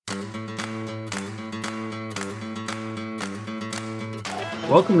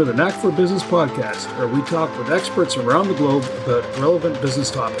Welcome to the Knack for Business podcast, where we talk with experts around the globe about relevant business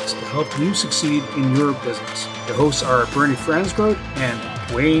topics to help you succeed in your business. The hosts are Bernie Fransgrout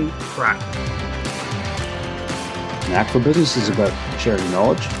and Wayne Pratt. Knack for Business is about sharing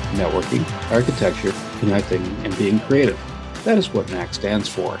knowledge, networking, architecture, connecting, and being creative. That is what Knack stands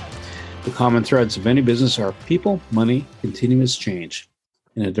for. The common threads of any business are people, money, continuous change.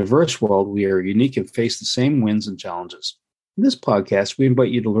 In a diverse world, we are unique and face the same wins and challenges. In this podcast, we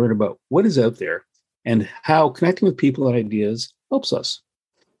invite you to learn about what is out there and how connecting with people and ideas helps us.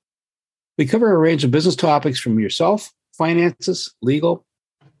 We cover a range of business topics from yourself, finances, legal,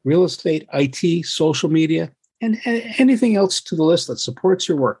 real estate, IT, social media, and anything else to the list that supports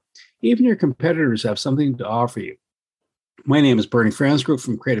your work. Even your competitors have something to offer you. My name is Bernie Fransgrout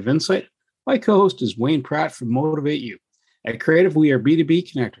from Creative Insight. My co-host is Wayne Pratt from Motivate You. At Creative, we are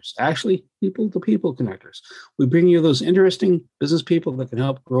B2B connectors, actually people-to-people connectors. We bring you those interesting business people that can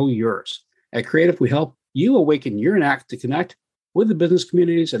help grow yours. At Creative, we help you awaken your knack to connect with the business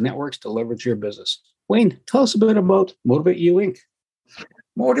communities and networks to leverage your business. Wayne, tell us a bit about Motivate You, Inc.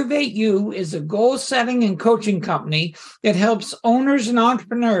 Motivate You is a goal-setting and coaching company that helps owners and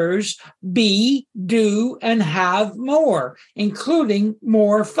entrepreneurs be, do, and have more, including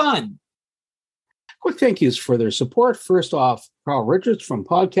more fun. Quick thank yous for their support. First off, Carl Richards from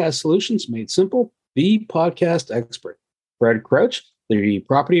Podcast Solutions, Made Simple, the podcast expert. Brad Crouch, the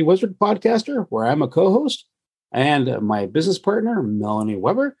Property Wizard podcaster, where I'm a co-host, and my business partner, Melanie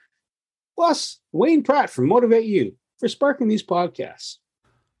Weber, plus Wayne Pratt from Motivate You for sparking these podcasts.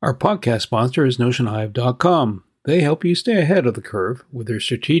 Our podcast sponsor is NotionHive.com. They help you stay ahead of the curve with their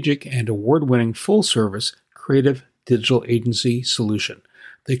strategic and award-winning full-service creative digital agency solution.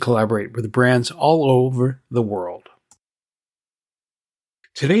 They collaborate with brands all over the world.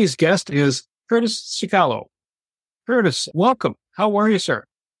 Today's guest is Curtis Cicalo. Curtis, welcome. How are you, sir?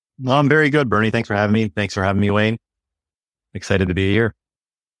 I'm very good, Bernie. Thanks for having me. Thanks for having me, Wayne. Excited to be here.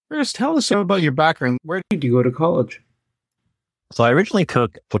 Curtis, tell us about your background. Where did you go to college? So I originally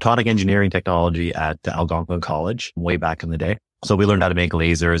took photonic engineering technology at Algonquin College way back in the day. So we learned how to make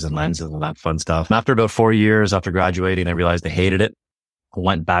lasers and lenses and that fun stuff. After about 4 years after graduating, I realized I hated it. I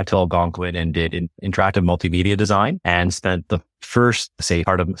went back to Algonquin and did interactive multimedia design and spent the first,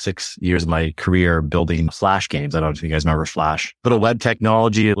 part of 6 years of my career building Flash games. I don't know if you guys remember Flash. Little web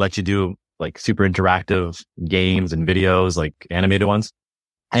technology, it lets you do like super interactive games and videos, like animated ones.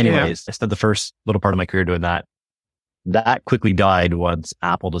 Anyways, I spent the first little part of my career doing that. That quickly died once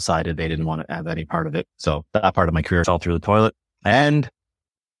Apple decided they didn't want to have any part of it. So that part of my career fell through the toilet. And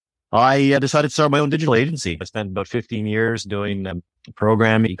I decided to start my own digital agency. I spent about 15 years doing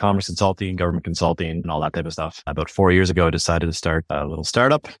program, e-commerce consulting, government consulting, and all that type of stuff. About 4 years ago, I decided to start a little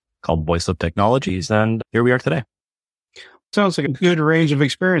startup called VoiceLip Technologies, and here we are today. Sounds like a good range of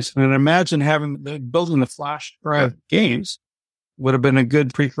experience. And imagine building the Flash drive games would have been a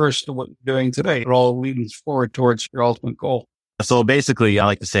good precursor to what you're doing today. It all leads forward towards your ultimate goal. So basically, I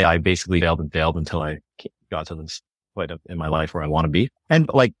like to say I basically failed until I got to this point in my life where I want to be. And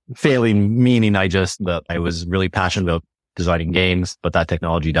like failing, meaning that I was really passionate about designing games, but that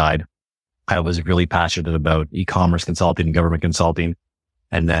technology died. I was really passionate about e-commerce consulting and government consulting,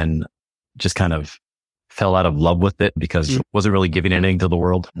 and then just kind of fell out of love with it because it wasn't really giving anything to the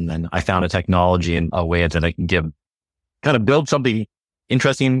world. And then I found a technology and a way that I can kind of build something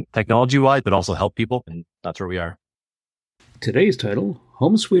interesting technology-wise, but also help people. And that's where we are. Today's title,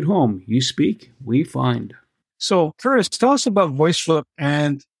 Home Sweet Home. You speak, we find. So, Curtis, tell us about VoiceFlip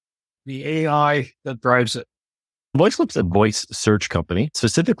and the AI that drives it. VoiceFlip's a voice search company,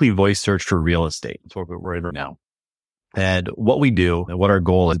 specifically voice search for real estate. That's what we're in right now. And what we do and what our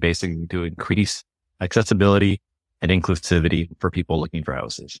goal is basically to increase accessibility and inclusivity for people looking for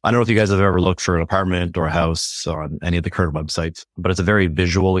houses. I don't know if you guys have ever looked for an apartment or a house on any of the current websites, but it's a very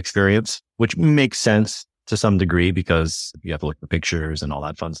visual experience, which makes sense to some degree because you have to look for pictures and all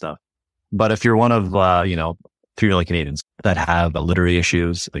that fun stuff. But if you're one of, 3 million Canadians that have literary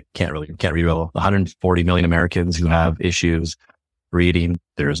issues, they can't read well. 140 million Americans who have issues reading.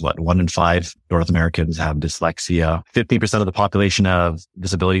 There's 1 in 5 North Americans have dyslexia. 15% of the population have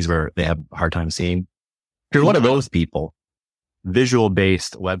disabilities where they have a hard time seeing. If you're one of those people,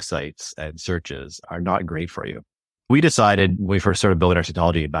 visual-based websites and searches are not great for you. We decided when we first started building our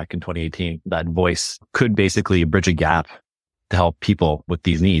technology back in 2018 that voice could basically bridge a gap to help people with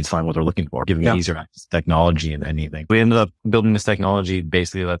these needs find what they're looking for, giving them easier access to technology and anything. We ended up building this technology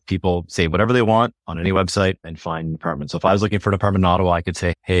basically let people say whatever they want on any website and find an apartment. So if I was looking for an apartment in Ottawa, I could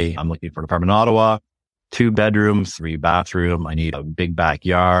say, hey, I'm looking for an apartment in Ottawa. 2 bedrooms, 3 bathroom. I need a big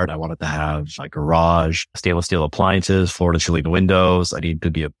backyard. I want it to have a garage, stainless steel appliances, floor to ceiling windows. I need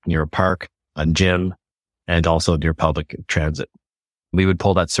to be near a park, a gym, and also near public transit. We would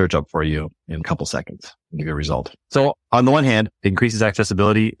pull that search up for you in a couple seconds and give you a result. So on the one hand, it increases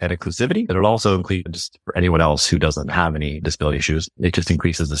accessibility and inclusivity, but it also includes for anyone else who doesn't have any disability issues. It just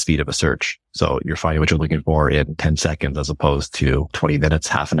increases the speed of a search. So you're finding what you're looking for in 10 seconds as opposed to 20 minutes,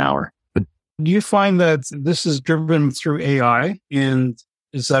 half an hour. Do you find that this is driven through AI? And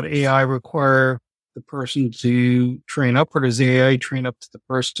does that AI require the person to train up, or does the AI train up to the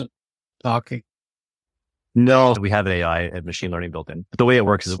person talking? No, we have AI and machine learning built in. But the way it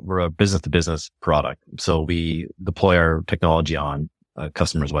works is we're a business to business product. So we deploy our technology on a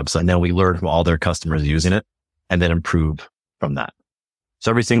customer's website, and then we learn from all their customers using it and then improve from that.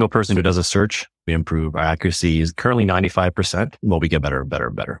 So every single person who does a search, we improve. Our accuracy is currently 95%. Well, we get better and better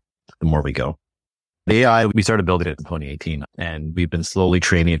and better the more we go. The AI, we started building it in 2018, and we've been slowly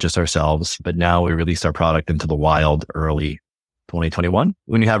training it just ourselves. But now we released our product into the wild early 2021.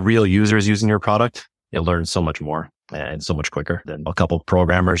 When you have real users using your product, it learns so much more and so much quicker than a couple of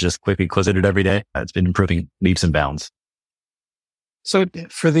programmers just quickly clicking it every day. It's been improving leaps and bounds. So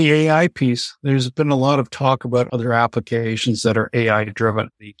for the AI piece, there's been a lot of talk about other applications that are AI driven,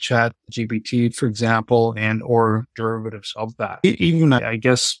 the Chat GPT, for example, and or derivatives of that. Even I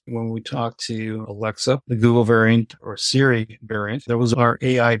guess when we talk to Alexa, the Google variant or Siri variant, those are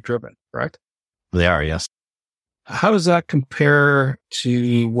AI driven, correct? They are, yes. How does that compare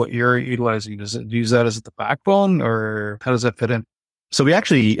to what you're utilizing? Does it use that as the backbone, or how does that fit in? So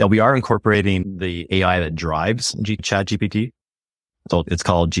we are incorporating the AI that drives Chat GPT. So it's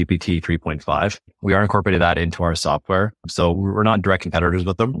called GPT 3.5. We are incorporating that into our software. So we're not direct competitors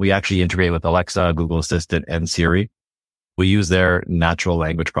with them. We actually integrate with Alexa, Google Assistant, and Siri. We use their natural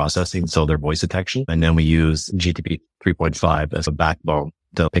language processing, so their voice detection. And then we use GPT 3.5 as a backbone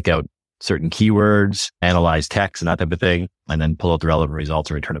to pick out certain keywords, analyze text and that type of thing, and then pull out the relevant results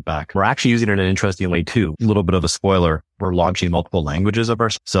and return it back. We're actually using it in an interesting way too. A little bit of a spoiler. We're launching multiple languages of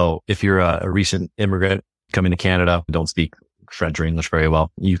ours. So if you're a recent immigrant coming to Canada, don't speak French or English very well,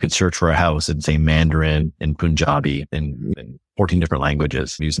 you could search for a house in, say, Mandarin and Punjabi in 14 different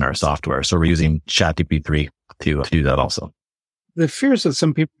languages using our software. So we're using ChatGPT 3 to do that also. The fears that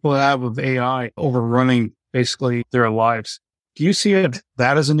some people have of AI overrunning basically their lives, do you see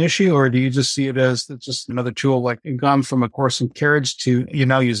that as an issue, or do you just see it as just another tool, like you've gone from a horse and carriage to you're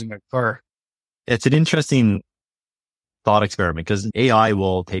now using a car? It's an interesting thought experiment because AI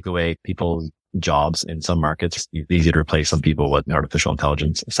will take away people's jobs in some markets. It's easy to replace some people with artificial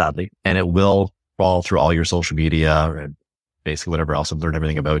intelligence, sadly. And it will crawl through all your social media and basically whatever else and learn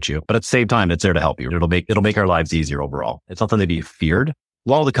everything about you. But at the same time, it's there to help you. It'll make our lives easier overall. It's not something to be feared. A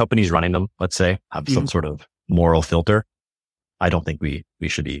lot of the companies running them, let's say, have some sort of moral filter. I don't think we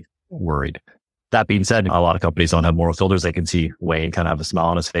should be worried. That being said, a lot of companies don't have moral filters. They can see Wayne kind of have a smile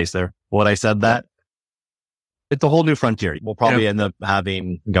on his face there. When I said that, it's a whole new frontier. We'll probably end up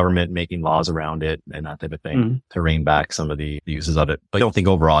having government making laws around it and that type of thing to rein back some of the uses of it. But I don't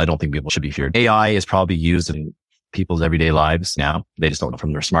think people should be feared. AI is probably used in people's everyday lives now. They just don't know,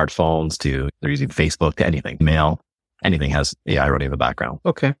 from their smartphones to they're using Facebook to anything, email, anything has AI running in the background.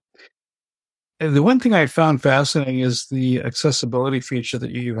 Okay. The one thing I found fascinating is the accessibility feature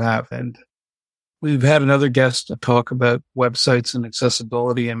that you have. And we've had another guest talk about websites and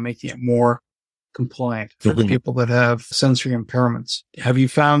accessibility and making it more compliant for the people that have sensory impairments. Have you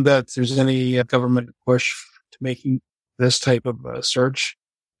found that there's any government push to making this type of search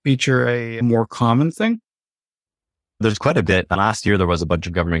feature a more common thing? There's quite a bit. Last year, there was a bunch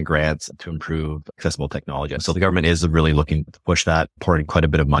of government grants to improve accessible technology. So the government is really looking to push that, pouring quite a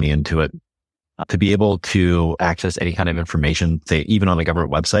bit of money into it. To be able to access any kind of information, say even on the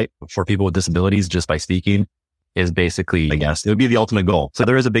government website for people with disabilities just by speaking is basically, I guess, it would be the ultimate goal. So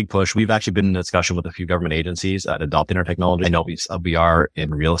there is a big push. We've actually been in discussion with a few government agencies at adopting our technology. I know we are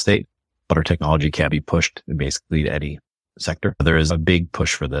in real estate, but our technology can be pushed basically to any sector. There is a big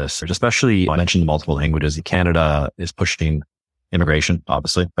push for this, especially I mentioned multiple languages. Canada is pushing immigration,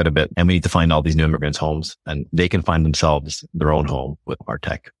 obviously, quite a bit. And we need to find all these new immigrants' homes, and they can find themselves their own home with our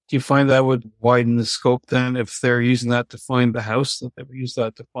tech. Do you find that would widen the scope then if they're using that to find the house, that they would use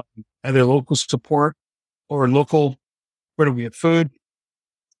that to find either local support or local, where do we have food,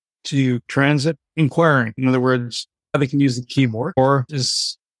 to transit inquiring? In other words, they can use the keyboard, or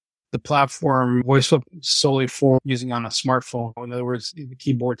is the platform voice up solely for using on a smartphone? In other words, the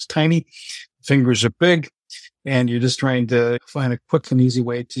keyboard's tiny, fingers are big, and you're just trying to find a quick and easy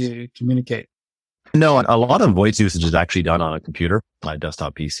way to communicate. No, a lot of voice usage is actually done on a computer, a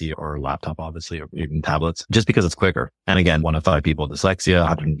desktop PC or laptop, obviously, or even tablets, just because it's quicker. And again, 1 in 5 people with dyslexia,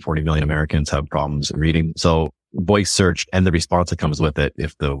 140 million Americans have problems reading. So voice search and the response that comes with it,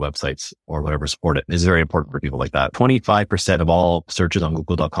 if the websites or whatever support it, is very important for people like that. 25% of all searches on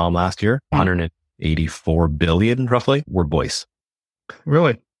google.com last year, 184 billion roughly, were voice.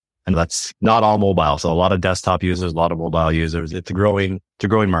 Really? And that's not all mobile. So a lot of desktop users, a lot of mobile users. It's a growing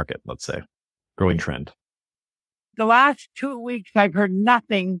market, let's say. Growing trend. The last 2 weeks, I've heard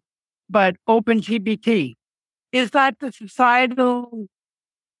nothing but OpenGPT. Is that the societal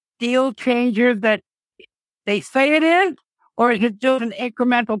deal changer that they say it is? Or is it just an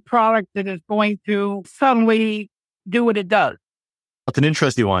incremental product that is going to suddenly do what it does? It's an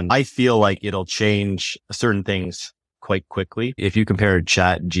interesting one. I feel like it'll change certain things quite quickly. If you compare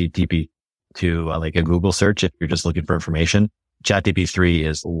ChatGPT to like a Google search, if you're just looking for information, ChatGPT 3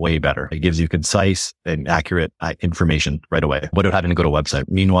 is way better. It gives you concise and accurate information right away without having to go to a website.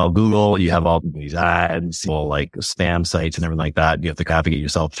 Meanwhile, Google, you have all these ads, like spam sites and everything like that. You have to navigate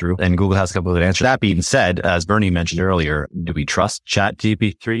yourself through. And Google has a couple of answers. That being said, as Bernie mentioned earlier, do we trust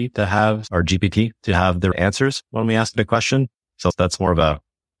ChatGPT to have, or GPT to have their answers when we ask it a question? So that's more of a,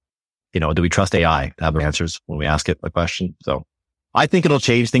 do we trust AI to have their answers when we ask it a question? So I think it'll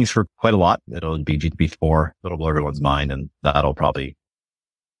change things for quite a lot. It'll be GPT-4. It'll blow everyone's mind, and that'll probably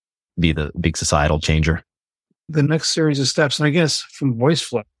be the big societal changer. The next series of steps, and I guess from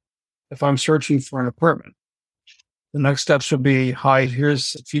VoiceFlip, if I'm searching for an apartment, the next steps would be, hi,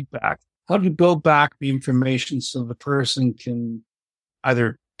 here's the feedback. How do you build back the information so the person can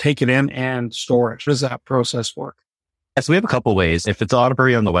either take it in and store it? How does that process work? Yes, we have a couple ways. If it's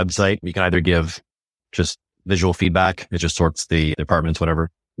already on the website, we can either give just visual feedback. It just sorts the apartments, whatever,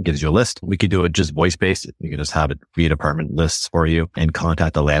 gives you a list. We could do it just voice-based. You can just have it read apartment lists for you and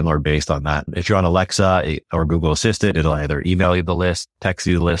contact the landlord based on that. If you're on Alexa or Google Assistant, it'll either email you the list, text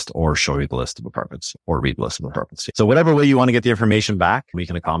you the list, or show you the list of apartments or read the list of apartments. So whatever way you want to get the information back, we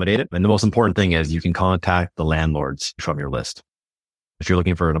can accommodate it. And the most important thing is you can contact the landlords from your list. If you're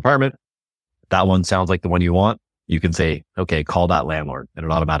looking for an apartment, that one sounds like the one you want. You can say, okay, call that landlord, and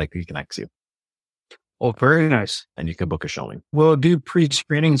it automatically connects you. Oh, very nice. And you can book a showing. We'll do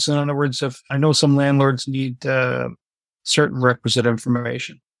pre-screenings. In other words, if I know some landlords need certain requisite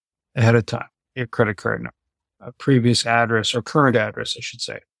information ahead of time, your credit card number, a previous address or current address, I should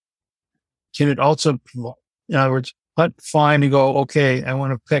say. Can it also, in other words, find and go, okay, I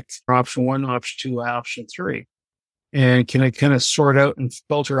want to pick option 1, option 2, option 3. And can it kind of sort out and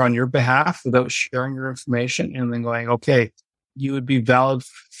filter on your behalf without sharing your information and then going, okay, you would be valid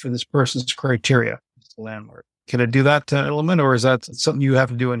for this person's criteria, the landlord. Can it do that element, or is that something you have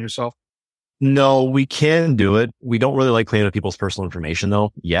to do on yourself? No, we can do it. We don't really like cleaning up people's personal information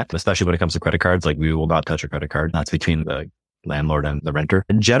though yet, especially when it comes to credit cards. Like we will not touch a credit card. That's between the landlord and the renter.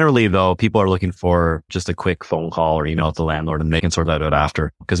 And generally though, people are looking for just a quick phone call or email to the landlord, and they can sort that out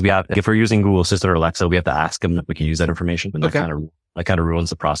after. Because if we're using Google Assistant or Alexa, we have to ask them if we can use that information. And that kind of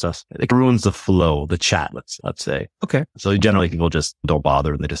ruins the process. It ruins the flow, the chat, let's say. Okay. So generally people just don't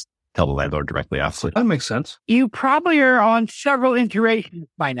bother and they just tell the landlord directly after. That makes sense. You probably are on several iterations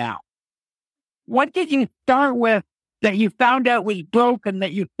by now. What did you start with that you found out was broken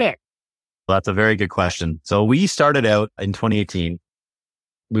that you fixed? Well, that's a very good question. So we started out in 2018.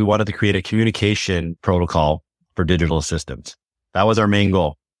 We wanted to create a communication protocol for digital assistants. That was our main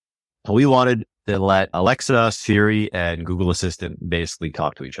goal. We wanted to let Alexa, Siri, and Google Assistant basically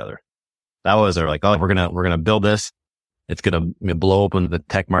talk to each other. That was our we're gonna build this. It's gonna blow open the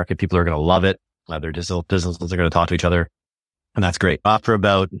tech market. People are gonna love it. Their digital businesses are gonna talk to each other, and that's great. After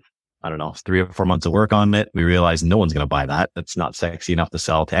about 3 or 4 months of work on it, we realized no one's gonna buy that. That's not sexy enough to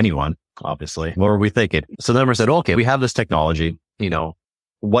sell to anyone. Obviously, what were we thinking? So then we said, okay, we have this technology.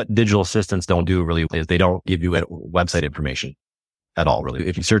 What digital assistants don't do really is they don't give you website information at all, really.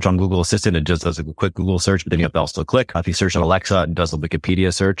 If you search on Google Assistant, it just does a quick Google search, but then you have to also click. If you search on Alexa, it does a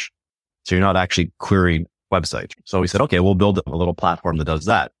Wikipedia search. So you're not actually querying websites. So we said, okay, we'll build a little platform that does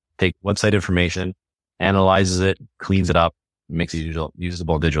that. Take website information, analyzes it, cleans it up, makes it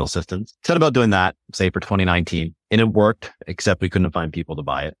usable digital assistants. Set about doing that, say for 2019. And it worked, except we couldn't find people to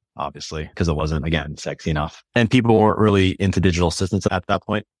buy it, obviously, because it wasn't, again, sexy enough. And people weren't really into digital assistants at that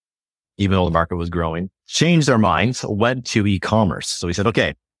point, even though the market was growing. Changed our minds, went to e-commerce. So we said,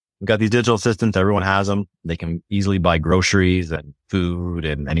 okay, we've got these digital assistants. Everyone has them. They can easily buy groceries and food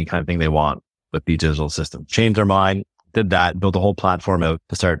and any kind of thing they want with these digital assistants. Changed our mind, did that, built a whole platform out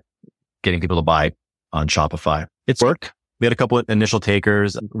to start getting people to buy on Shopify. It's worked. We had a couple of initial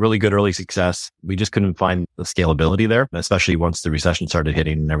takers, really good early success. We just couldn't find the scalability there, especially once the recession started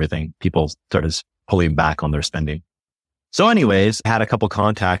hitting and everything. People started pulling back on their spending. So anyways, I had a couple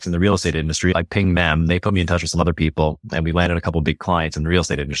contacts in the real estate industry. I pinged them. They put me in touch with some other people, and we landed a couple big clients in the real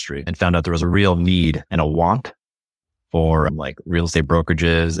estate industry and found out there was a real need and a want for like real estate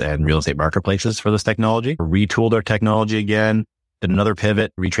brokerages and real estate marketplaces for this technology. Retooled our technology again, did another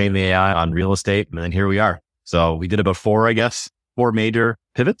pivot, retrained the AI on real estate, and then here we are. So we did about four major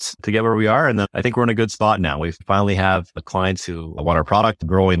pivots to get where we are. And then I think we're in a good spot now. We finally have the clients who want our product, a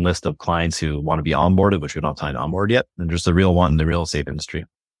growing list of clients who want to be onboarded, which we don't have time to onboard yet. And there's a real want in the real estate industry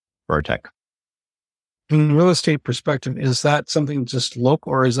for our tech. From a real estate perspective, is that something just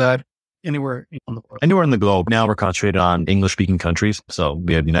local or is that anywhere in the world? Anywhere in the globe. Now we're concentrated on English speaking countries. So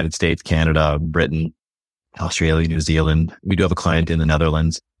we have the United States, Canada, Britain, Australia, New Zealand. We do have a client in the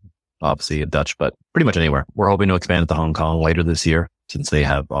Netherlands, obviously Dutch, but pretty much anywhere. We're hoping to expand to Hong Kong later this year since they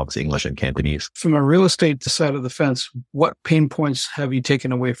have obviously English and Cantonese. From a real estate side of the fence, what pain points have you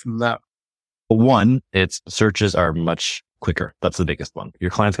taken away from that? One, its searches are much quicker. That's the biggest one.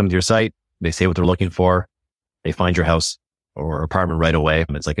 Your clients come to your site, they say what they're looking for, they find your house or apartment right away.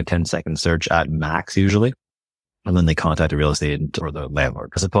 It's like a 10-second search at max usually. And then they contact the real estate agent or the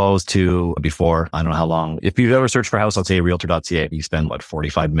landlord. As opposed to before, I don't know how long. If you've ever searched for a house on, say, realtor.ca, you spend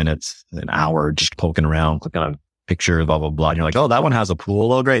 45 minutes, an hour just poking around, clicking on a picture, blah, blah, blah. And you're like, oh, that one has a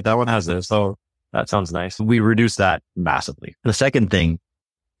pool. Oh, great. That one has this. Oh, that sounds nice. We reduce that massively. The second thing,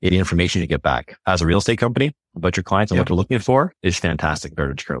 the information you get back as a real estate company about your clients and what they're looking for is fantastic compared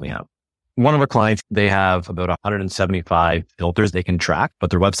to what you currently have. One of our clients, they have about 175 filters they can track, but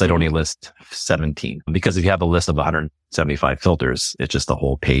their website only lists 17. Because if you have a list of 175 filters, it's just a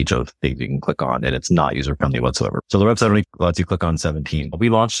whole page of things you can click on, and it's not user-friendly whatsoever. So the website only lets you click on 17. We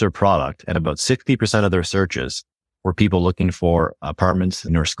launched their product, and about 60% of their searches were people looking for apartments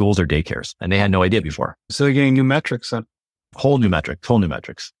in their schools or daycares, and they had no idea before. So they're getting new metrics then. Whole new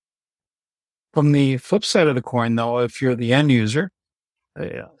metrics. From the flip side of the coin, though, if you're the end user,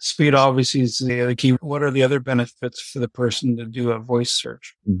 speed obviously is the key. What are the other benefits for the person to do a voice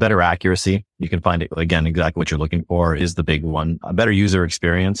search? Better accuracy. You can find it again, exactly what you're looking for is the big one. A better user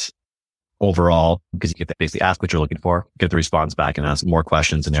experience overall, because you get to basically ask what you're looking for, get the response back and ask more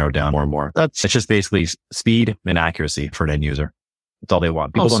questions and narrow down more and more. It's just basically speed and accuracy for an end user. That's all they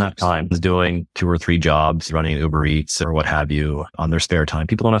want. People don't have time doing 2 or 3 jobs, running Uber Eats or what have you on their spare time.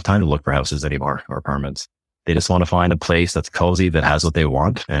 People don't have time to look for houses anymore or apartments. They just want to find a place that's cozy, that has what they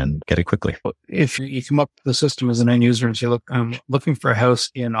want and get it quickly. If you come up to the system as an end user and say, look, I'm looking for a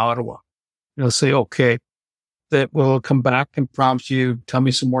house in Ottawa, you'll say, okay, that will come back and prompt you, tell me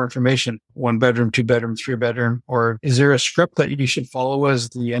some more information, 1 bedroom, 2 bedroom, 3 bedroom, or is there a script that you should follow as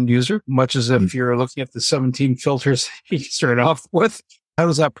the end user? Much as if you're looking at the 17 filters you start off with, how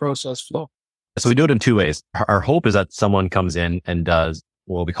does that process flow? So we do it in 2 ways. Our hope is that someone comes in and does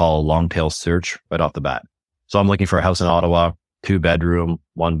what we call a long tail search right off the bat. So I'm looking for a house in Ottawa, 2 bedroom,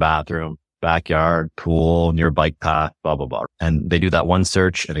 1 bathroom, backyard, pool, near bike path, blah, blah, blah. And they do that one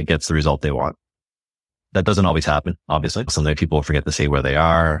search and it gets the result they want. That doesn't always happen, obviously. Sometimes people forget to say where they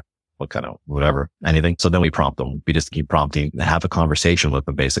are, what kind of whatever, anything. So then we prompt them. We just keep prompting and have a conversation with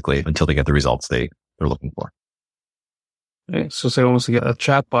them basically until they get the results they're looking for. Okay, so it's almost like a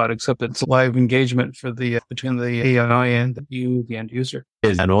chatbot, except it's live engagement for between the AI and you, the end user.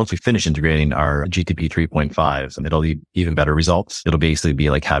 And once we finish integrating our GTP 3.5, it'll be even better results. It'll basically be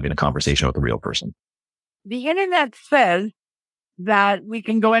like having a conversation with a real person. The internet says that we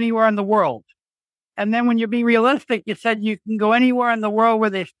can go anywhere in the world. And then when you're being realistic, you said you can go anywhere in the world where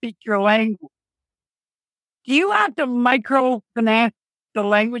they speak your language. Do you have to microfinance the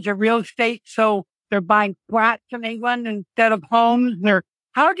language of real estate so they're buying flats in England instead of homes? Or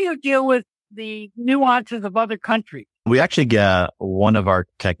how do you deal with the nuances of other countries? We actually get one of our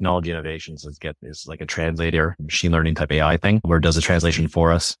technology innovations is like a translator, machine learning type AI thing where it does a translation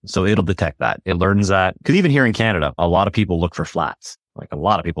for us. So it'll detect that. It learns that. Because even here in Canada, a lot of people look for flats.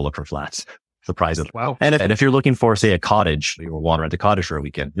 Surprisingly. Wow. And if you're looking for, say, a cottage, you want to rent a cottage for a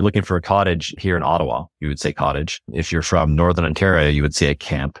weekend, you're looking for a cottage here in Ottawa, you would say cottage. If you're from Northern Ontario, you would say a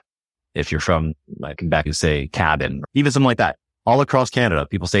camp. If you're from Quebec, you say cabin, even something like that. All across Canada,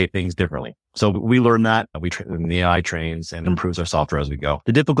 people say things differently. So we learn that. The AI trains and improves our software as we go.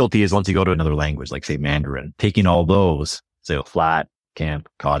 The difficulty is once you go to another language, like say Mandarin, taking all those, say a flat, camp,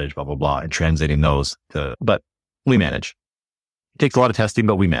 cottage, blah, blah, blah, and translating those but we manage. It takes a lot of testing,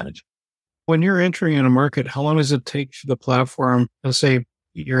 but we manage. When you're entering in a market, how long does it take for the platform? Let's say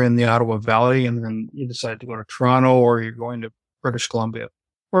you're in the Ottawa Valley and then you decide to go to Toronto or you're going to British Columbia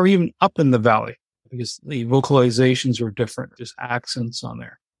or even up in the Valley because the vocalizations are different, just accents on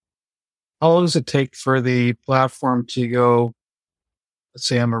there. How long does it take for the platform to go, let's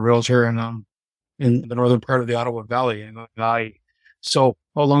say I'm a realtor and I'm in the northern part of the Ottawa Valley. So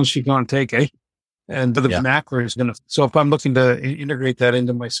how long is she going to take, eh? And the vernacular is going to, so if I'm looking to integrate that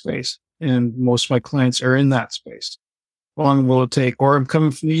into my space, and most of my clients are in that space, how long will it take? Or I'm coming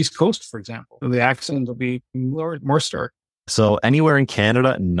from the East Coast, for example. The accent will be more stark. So anywhere in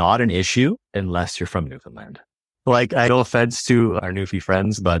Canada, not an issue unless you're from Newfoundland. Like, no offense to our Newfie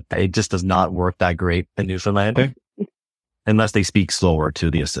friends, but it just does not work that great in Newfoundland. Okay. Unless they speak slower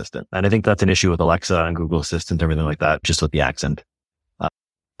to the assistant. And I think that's an issue with Alexa and Google Assistant, everything like that, just with the accent.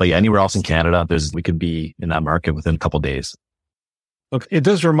 But yeah, anywhere else in Canada, we could be in that market within a couple of days. Look, it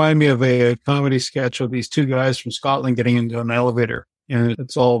does remind me of a comedy sketch of these two guys from Scotland getting into an elevator, and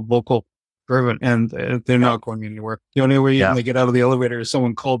it's all vocal driven, and they're not going anywhere. The only way they get out of the elevator is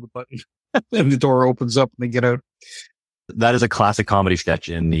someone called the button, and the door opens up and they get out. That is a classic comedy sketch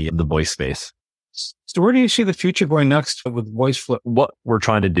in the voice space. So where do you see the future going next with VoiceFlip? What we're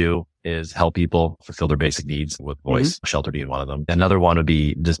trying to do is help people fulfill their basic needs with voice, shelter being one of them. Another one would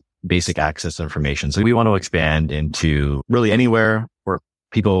be just basic access to information. So we want to expand into really anywhere where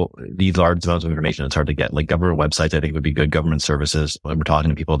people need large amounts of information. It's hard to get, like government websites, I think would be good, government services. When we're talking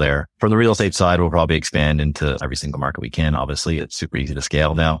to people there. From the real estate side, we'll probably expand into every single market we can. Obviously, it's super easy to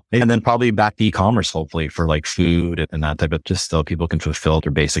scale now. And then probably back to e-commerce, hopefully for like food and that type of, just so people can fulfill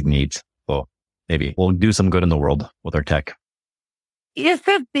their basic needs. So maybe we'll do some good in the world with our tech. Is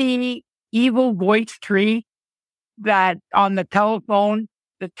it the evil voice tree that on the telephone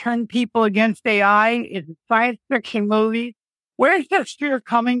that turned people against AI? Is it science fiction movies? Where's this fear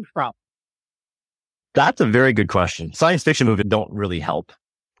coming from? That's a very good question. Science fiction movies don't really help.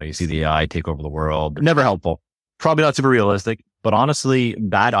 You see the AI take over the world. Never helpful. Probably not super realistic. But honestly,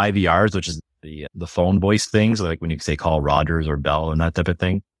 bad IVRs, which is the phone voice things, like when you say call Rogers or Bell and that type of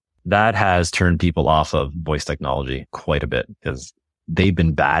thing, that has turned people off of voice technology quite a bit because they've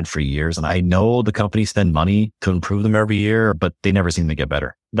been bad for years. And I know the companies spend money to improve them every year, but they never seem to get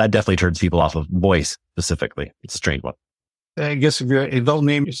better. That definitely turns people off of voice specifically. It's a strange one. I guess if they'll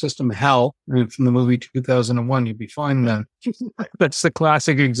name your system HAL from the movie 2001, you'd be fine then. That's the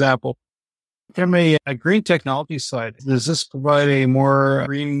classic example. From a green technology side, does this provide a more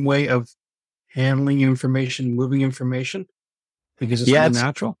green way of handling information, moving information? Because it's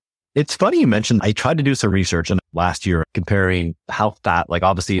natural? It's funny you mentioned, I tried to do some research last year comparing how fast, like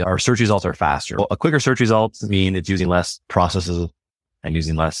obviously our search results are faster. Well, a quicker search results mean it's using less processes and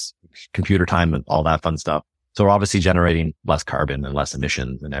using less computer time and all that fun stuff. So we're obviously generating less carbon and less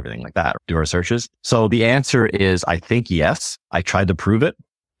emissions and everything like that. Do our searches. So the answer is, I think yes. I tried to prove it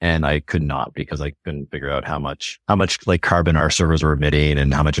and I could not because I couldn't figure out how much like carbon our servers were emitting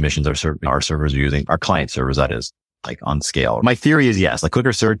and how much emissions our servers are using, our client servers, that is. Like on scale. My theory is yes, like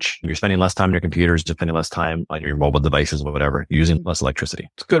quicker search, you're spending less time on your computers, you're spending less time on your mobile devices or whatever, using less electricity.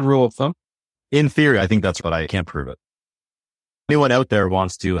 It's a good rule of thumb. In theory, I think that's what I can't prove it. Anyone out there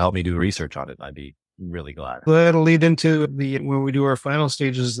wants to help me do research on it, I'd be really glad. That'll lead into when we do our final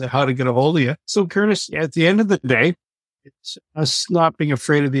stages, how to get a hold of you. So Curtis, at the end of the day, it's us not being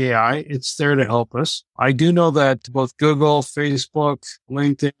afraid of the AI. It's there to help us. I do know that both Google, Facebook,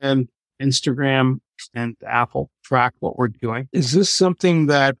 LinkedIn, Instagram, and Apple track what we're doing. Is this something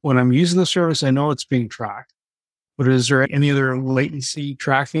that when I'm using the service, I know it's being tracked, but is there any other latency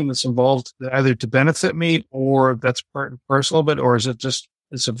tracking that's involved either to benefit me or that's part and parcel of it? Or is it just,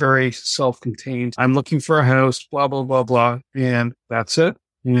 it's a very self-contained, I'm looking for a house, blah, blah, blah, blah, and that's it.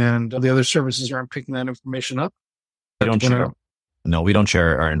 And the other services aren't picking that information up? We don't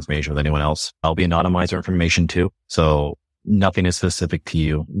share our information with anyone else. I'll be anonymize our information too. So nothing is specific to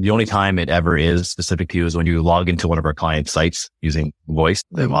you. The only time it ever is specific to you is when you log into one of our client sites using voice.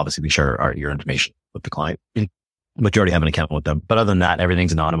 Then obviously we share your information with the client, but you already have an account with them. But other than that,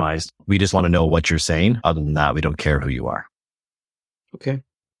 everything's anonymized. We just want to know what you're saying. Other than that, we don't care who you are. Okay.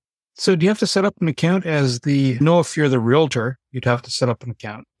 So do you have to set up an account if you're the realtor, you'd have to set up an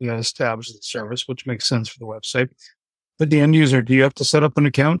account. You got to establish the service, which makes sense for the website. But the end user, do you have to set up an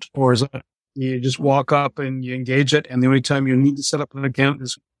account or is it you just walk up and you engage it, and the only time you need to set up an account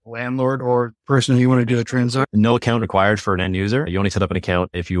is landlord or person who you want to do a transaction? No account required for an end user. You only set up an account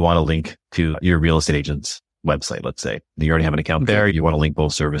if you want to link to your real estate agent's website, let's say. You already have an account there. You want to link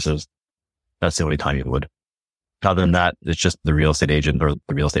both services. That's the only time you would. Other than that, it's just the real estate agent or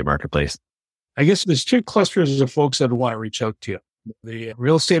the real estate marketplace. I guess there's two clusters of folks that want to reach out to you. The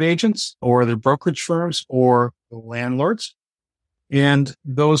real estate agents or the brokerage firms or the landlords. And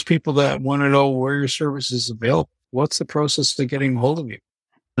those people that want to know where your service is available. What's the process to getting hold of you?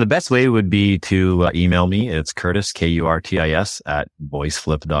 The best way would be to email me. It's Curtis, Kurtis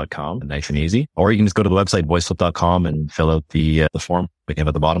 @voiceflip.com. Nice and easy. Or you can just go to the website, voiceflip.com, and fill out the form we have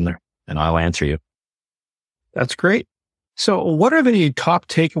at the bottom there, and I'll answer you. That's great. So what are the top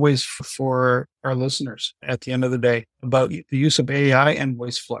takeaways for our listeners at the end of the day about the use of AI and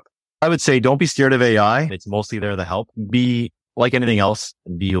VoiceFlip? I would say don't be scared of AI. It's mostly there to help. Be like anything else,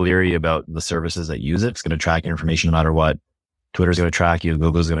 be leery about the services that use it. It's going to track your information no matter what. Twitter's going to track you.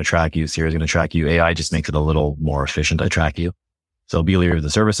 Google's going to track you. Siri's going to track you. AI just makes it a little more efficient to track you. So be leery of the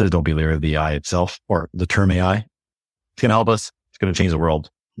services. Don't be leery of the AI itself or the term AI. It's going to help us. It's going to change the world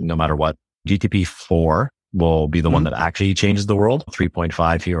no matter what. GTP4 will be the one that actually changes the world.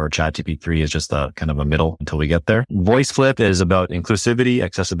 3.5 here or ChatGPT 3 is just a kind of a middle until we get there. VoiceFlip is about inclusivity,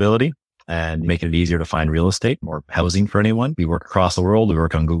 accessibility, and making it easier to find real estate or housing for anyone. We work across the world. We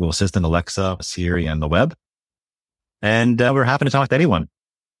work on Google Assistant, Alexa, Siri, and the web. And we're happy to talk to anyone.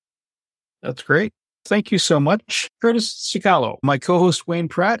 That's great. Thank you so much, Curtis Cicalo, my co-host Wayne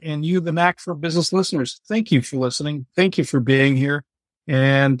Pratt, and you, the Knack for Business listeners. Thank you for listening. Thank you for being here.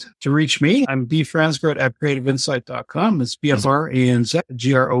 And to reach me, I'm bfransgrot at creativeinsight.com. It's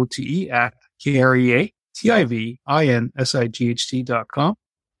BFRANZGROTE at KREATIVINSIGHT.com.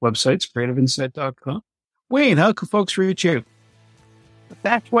 Website's creativeinsight.com. Wayne, how can folks reach you? The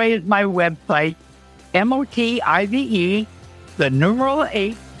best way is my website, MOTIVE, the numeral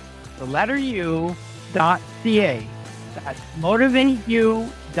 8, the letter U.ca. That's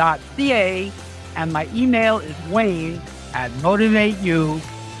motivateyou.ca. And my email is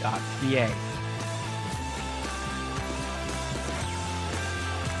wayne@motivateyou.ca.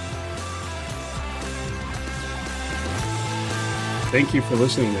 Thank you for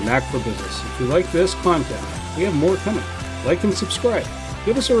listening to Knack for Business. If you like this content, we have more coming. Like and subscribe.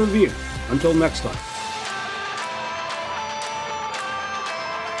 Give us a review. Until next time.